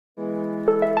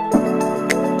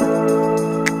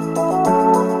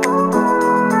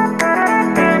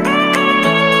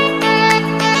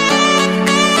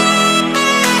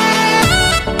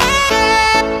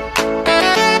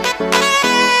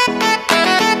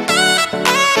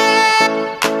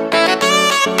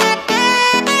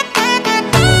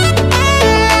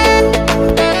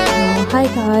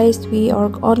guys, we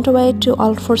are on the way to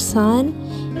Alforsan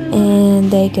and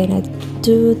they're gonna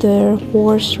do their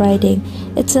horse riding.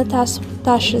 It's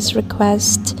Natasha's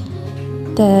request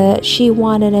that she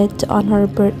wanted it on her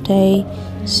birthday,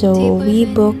 so we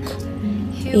book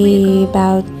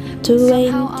about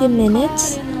 20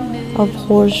 minutes of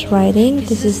horse riding.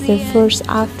 This is their first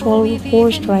actual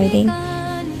horse riding,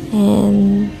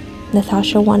 and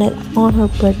Natasha wanted on her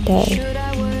birthday.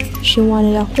 She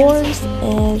wanted a horse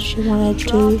and she wanted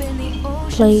to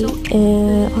play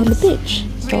on the beach,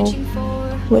 so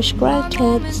wish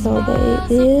granted. So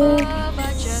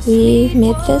we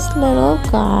met this little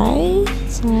guy.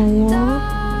 So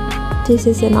yeah, this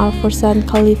is an Alforsan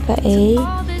Khalifa A,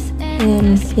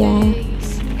 and yeah,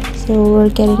 so we're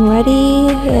getting ready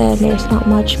and there's not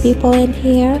much people in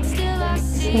here.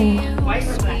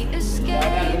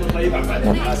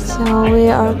 So we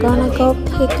are gonna go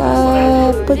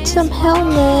put some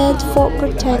helmets for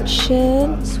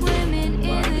protection.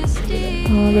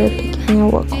 They're picking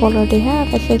out what color they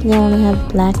have. I think they only have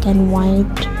black and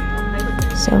white.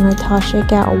 So Natasha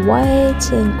got white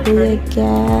and Kuya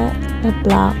got a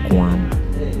black one.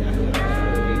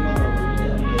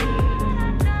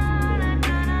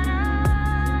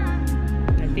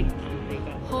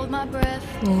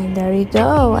 And there you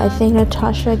go. I think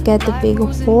Natasha got the big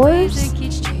horse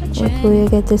and Kuya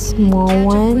get the small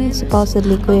one.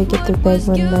 Supposedly Kuya get the big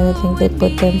one, but I think they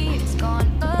put them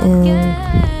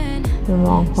in the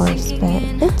wrong horse, but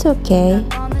it's okay.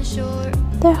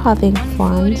 They're having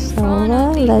fun, so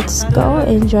let's go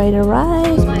enjoy the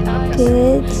ride,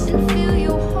 kids.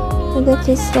 And that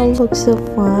just all looks so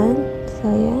fun. So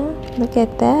yeah, look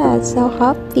at that, so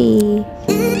happy.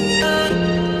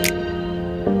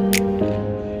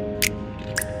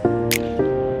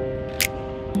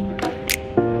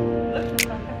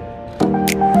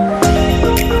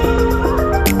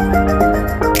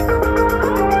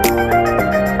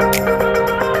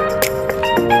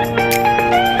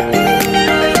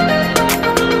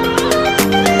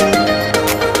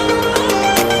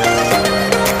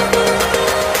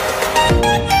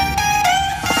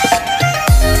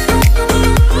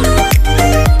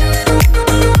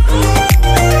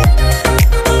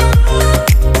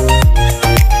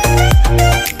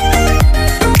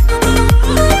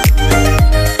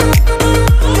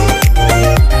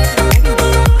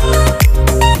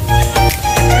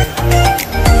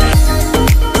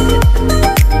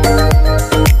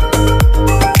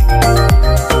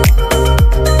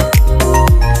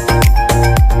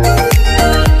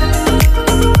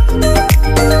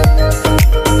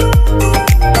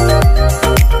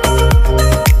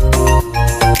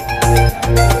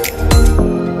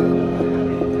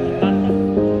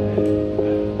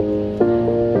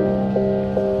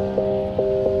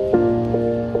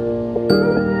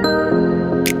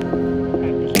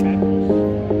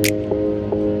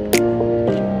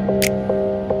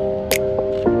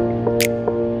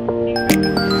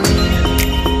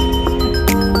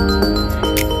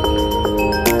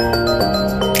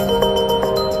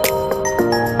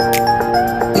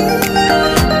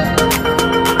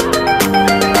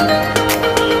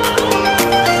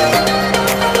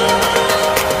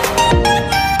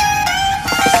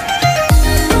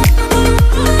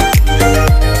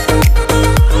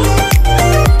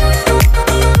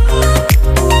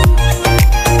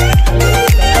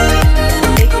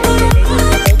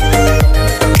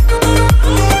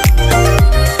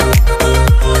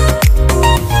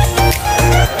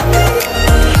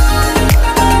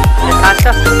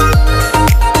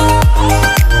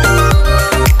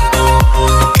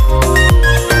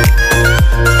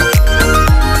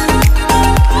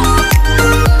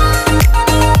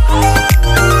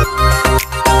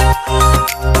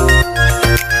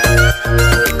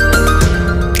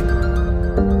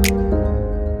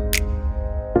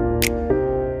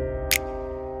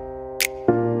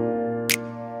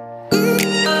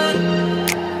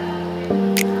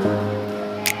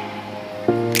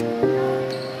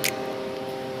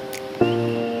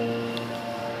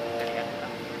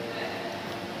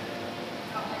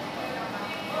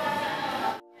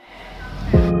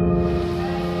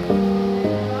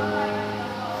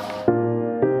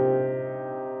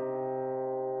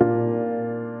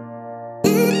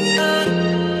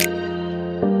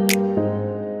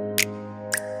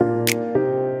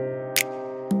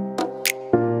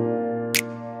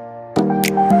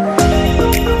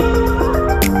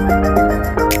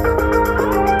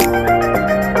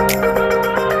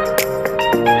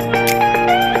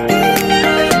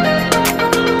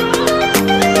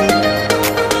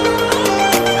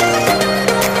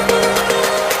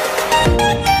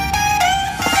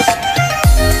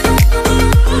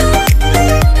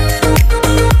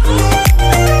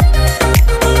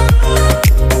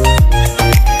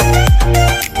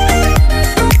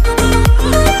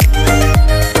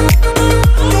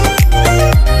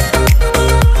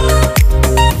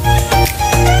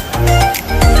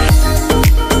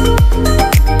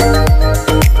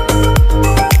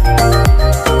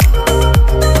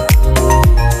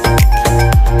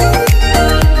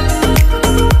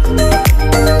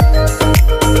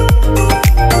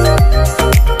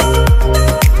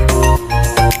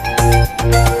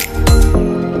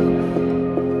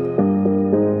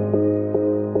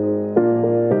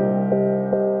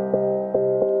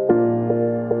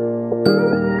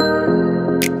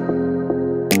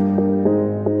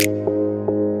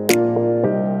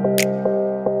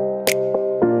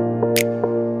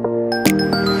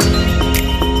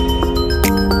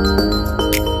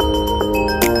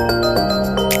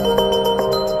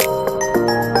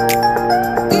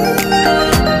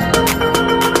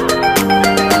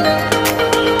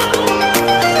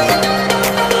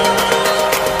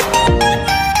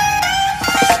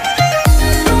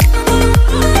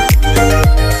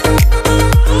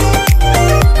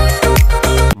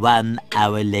 1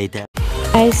 hour later.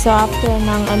 Guys, so after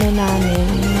ng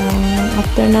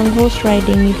after ng horse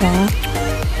riding nila,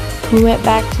 we went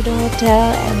back to the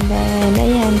hotel and then,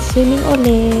 ayan, swimming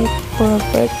ulit for a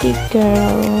birthday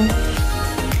girl.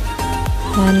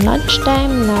 And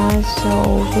lunchtime na,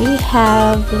 so we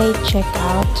have late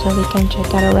checkout, so we can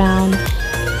check out around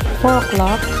 4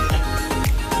 o'clock.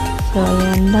 So,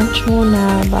 ayan, lunch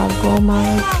muna bago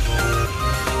mag-uwian.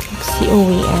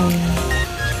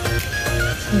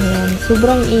 So, ayan,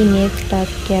 sobrang init, but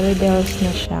carry bells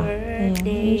na siya. Ayan,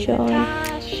 enjoy.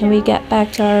 And we got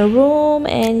back to our room,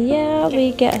 and yeah,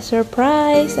 we get a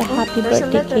surprise, a happy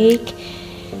birthday cake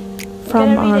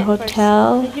from our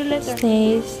hotel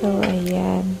stay. So,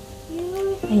 ayan.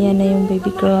 Ayan na yung baby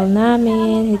girl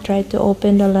namin. He tried to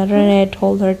open the letter and I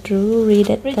told her to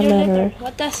read the letter.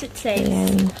 What does it say?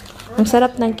 Ayan. Ang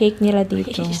sarap ng cake nila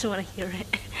dito. I just want to hear it.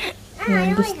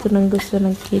 Ayan, gusto ng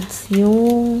kids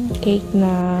yung cake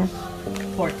na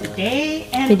for today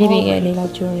and binibigyan always. nila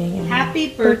during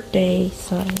Happy birthday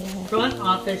So, yeah. front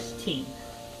office team.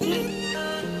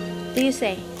 What do you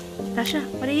say? Tasha,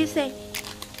 what do you say?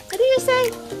 What do you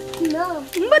say? No.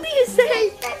 What do you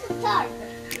say? That's a card.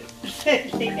 Say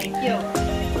thank you.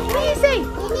 What do you say?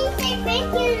 You need to say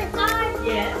thank you to the card.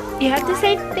 Yes. You have to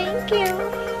say thank you.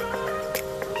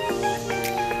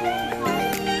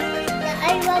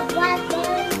 I love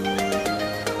blackberry.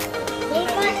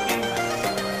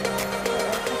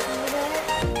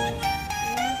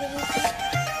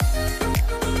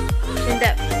 In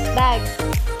that bag.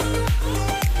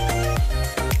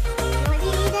 Want to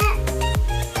eat it?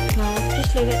 No,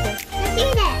 just leave it there. Let's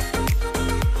eat it.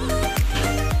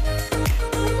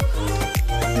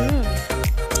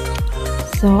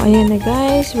 So, ayan na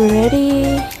guys, we're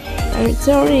ready. It's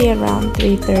already around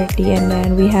 3:30 and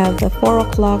then we have the 4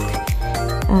 o'clock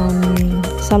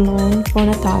salon for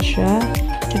Natasha.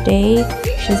 Today,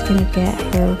 she's gonna get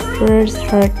her first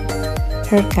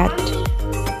haircut.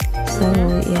 So,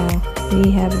 yeah, we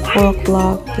have a 4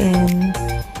 o'clock and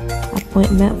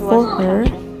appointment for her.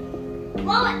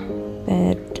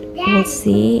 But we'll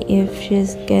see if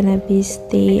she's gonna be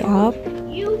stay up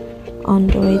on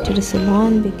the way to the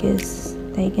salon because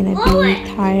they're gonna be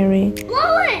tiring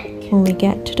when we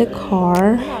get to the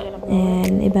car,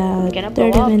 and about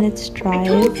 30 minutes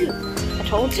drive to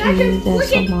the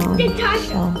salon.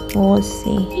 So we'll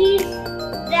see.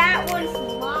 That was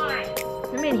mine.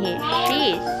 I mean,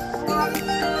 she's.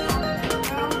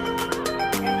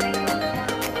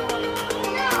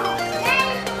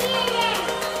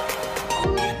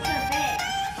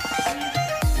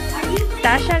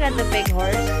 Tasha got the big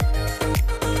horse.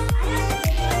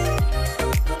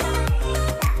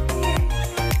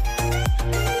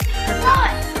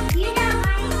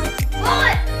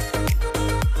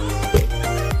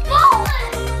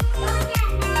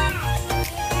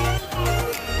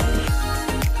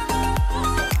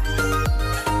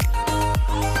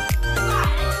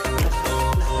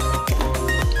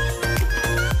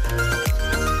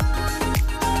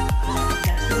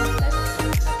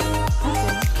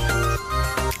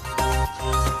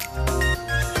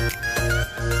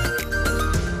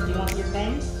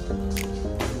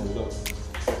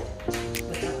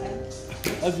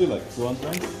 As you like. You want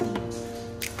bangs?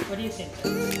 What do you think?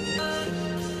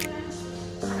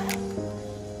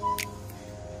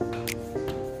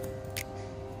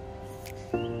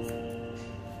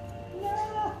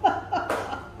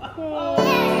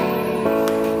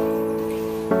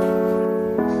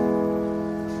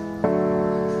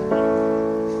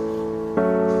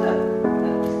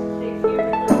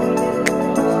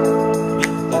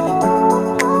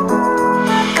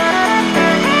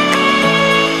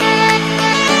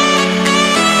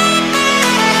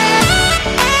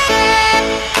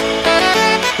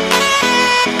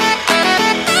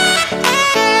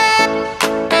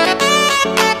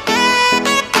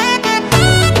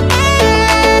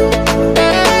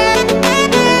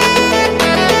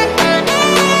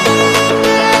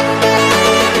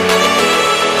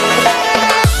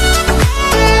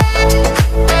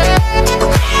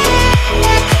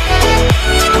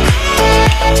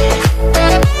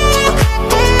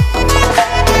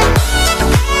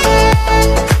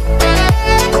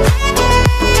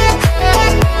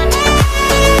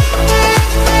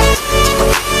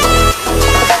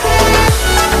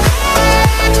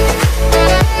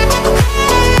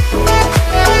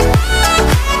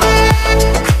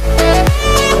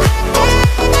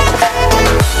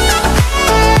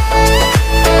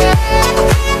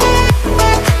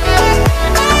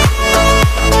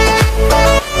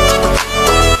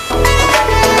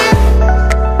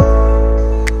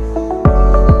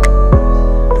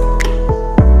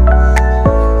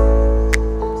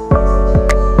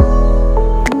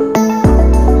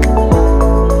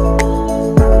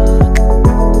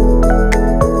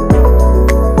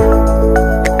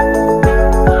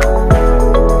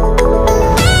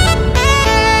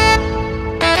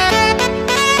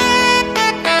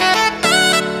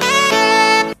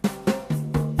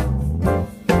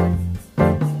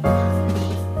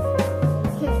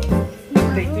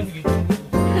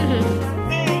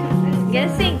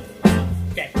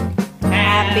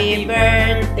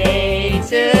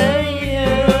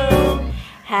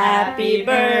 Happy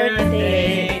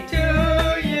birthday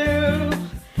to you.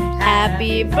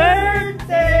 Happy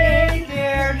birthday,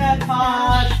 dear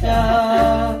Natasha.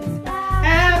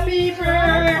 Happy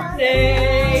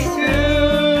birthday to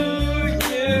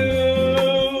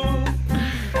you.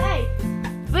 Hey,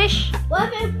 wish.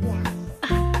 what if it blows?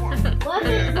 What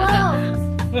if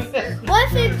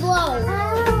it blows?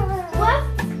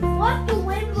 What the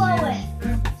wind blow it?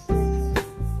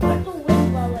 What the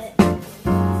wind blow it?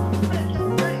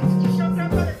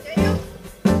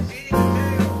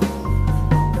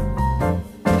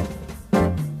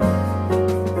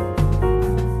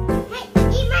 Hey,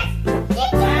 eat my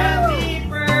Happy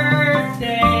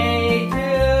birthday to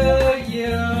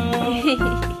you.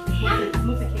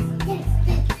 Move the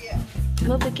cake.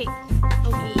 Move the cake.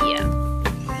 Oh yeah.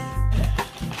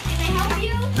 Can I help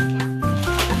you?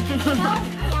 No,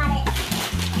 got it.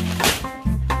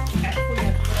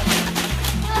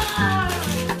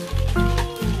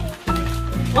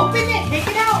 Open it. Take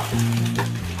it out.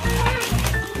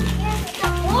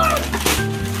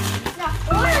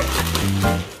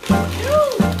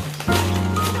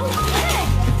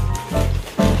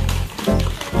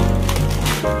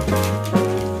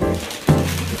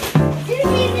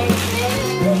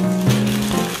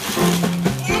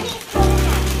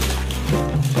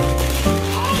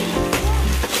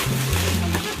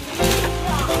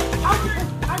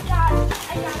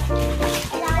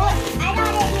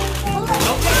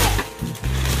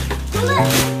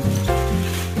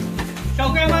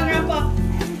 Show Grandma and Grandpa.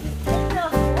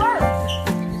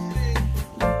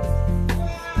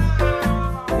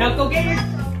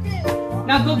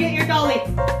 Now go get your dolly.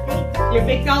 Your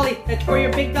big dolly. That's for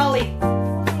your big dolly.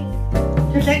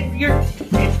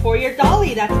 It's for your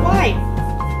dolly. That's why.